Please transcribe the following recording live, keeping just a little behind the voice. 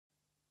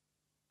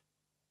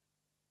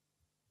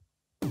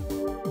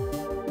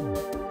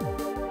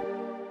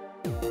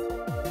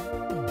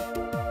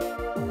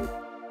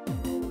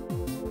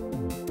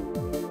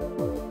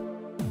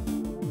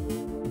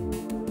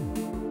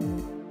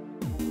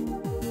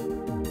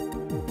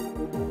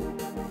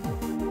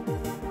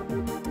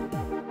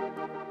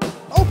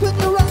open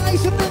your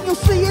eyes and then you'll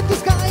see it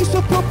disguised.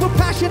 A proper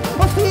passion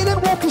of feeling,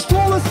 walking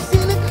towards the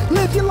ceiling.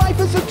 Live your life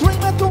as a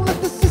dreamer, don't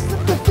let the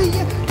system defeat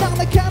you. Now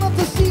they cannot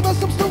deceive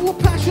us, I'm still a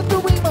passion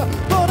dreamer.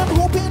 But I'm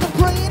hoping and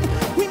praying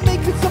we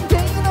make it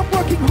someday. And I'm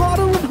working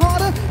harder and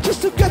harder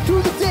just to get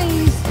through the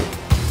days.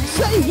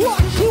 Say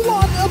what you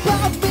want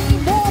about me,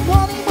 more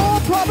money, more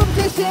problems,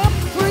 this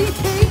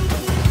M3P.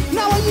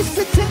 Now are you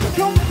sitting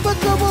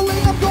comfortably?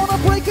 I'm gonna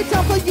break it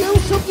down for you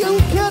so you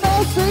can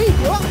all see.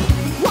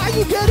 Why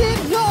you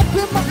getting up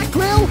in my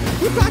grill?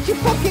 You got your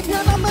fucking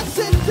hand up and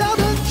sit down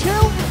and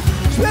chill.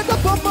 Spend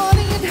up our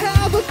money and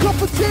have a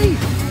cup of tea.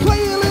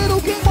 Play a little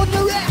game on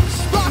your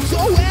Xbox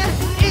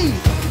O-N-E.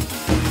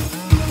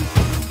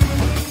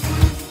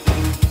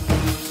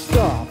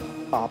 Stop.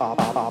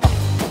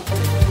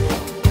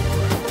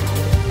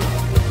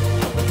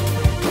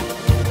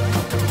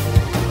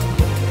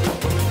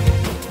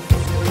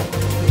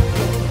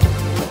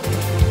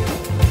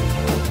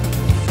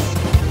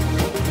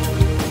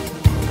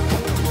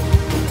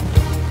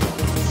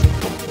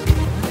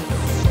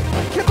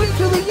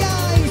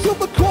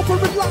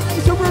 Corporate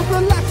lies are a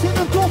relaxing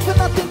endorphin.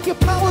 I think your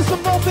powers are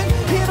morphing.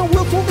 Here the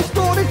wheels all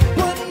distorted,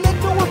 burning yet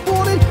no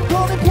aborted.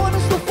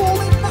 Unemployment's still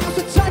falling, now's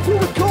the time for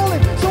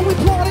recalling. So we're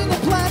plotting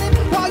and planning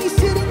while you're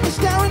sitting and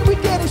staring.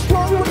 We're getting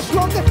stronger and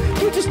stronger,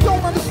 you just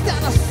don't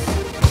understand us.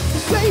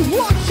 Say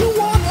what you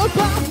want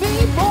about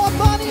me, more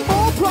money,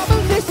 more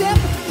problems, this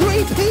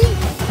M3P.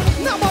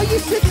 Now while you're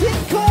sitting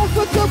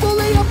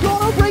comfortably, I'm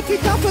gonna break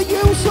it down for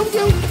you so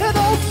you can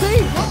all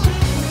see.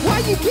 Why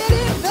you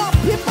getting up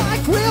in my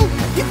grill?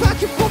 You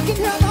got your fucking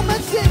hand up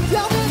and sit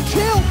down and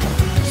chill.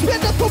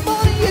 Spend up for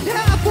money and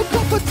have a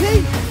cup of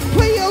tea.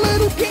 Play a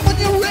little game on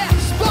your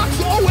Xbox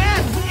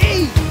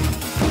O-N-E.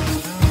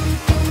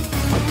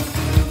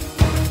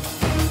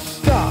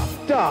 Stop.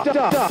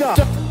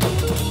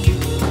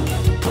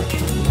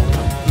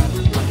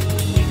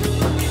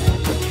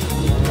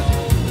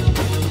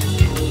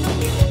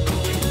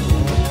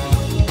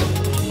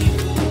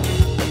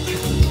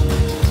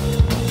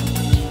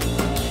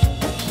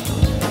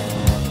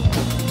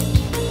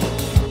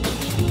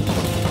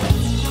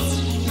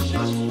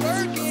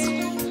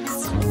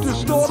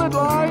 Distorted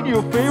line,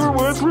 your favorite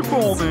words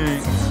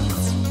reforming.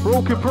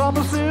 Broken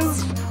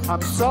promises,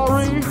 I'm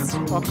sorry,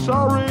 I'm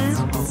sorry,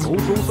 I'm oh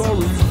so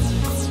sorry.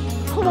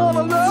 I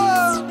wanna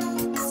love,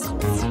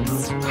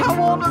 I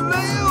wanna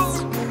live,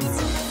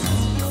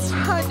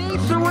 I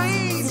need to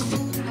eat,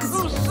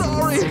 I'm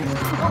sorry,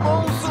 I'm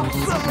oh so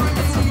sorry.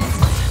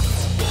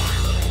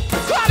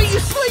 How do you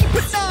sleep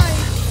at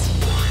night?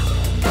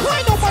 I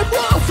know my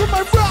wrong from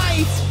my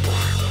right.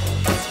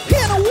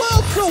 In a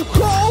world so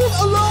cold,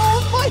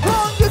 alone, my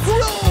hunger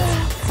grows.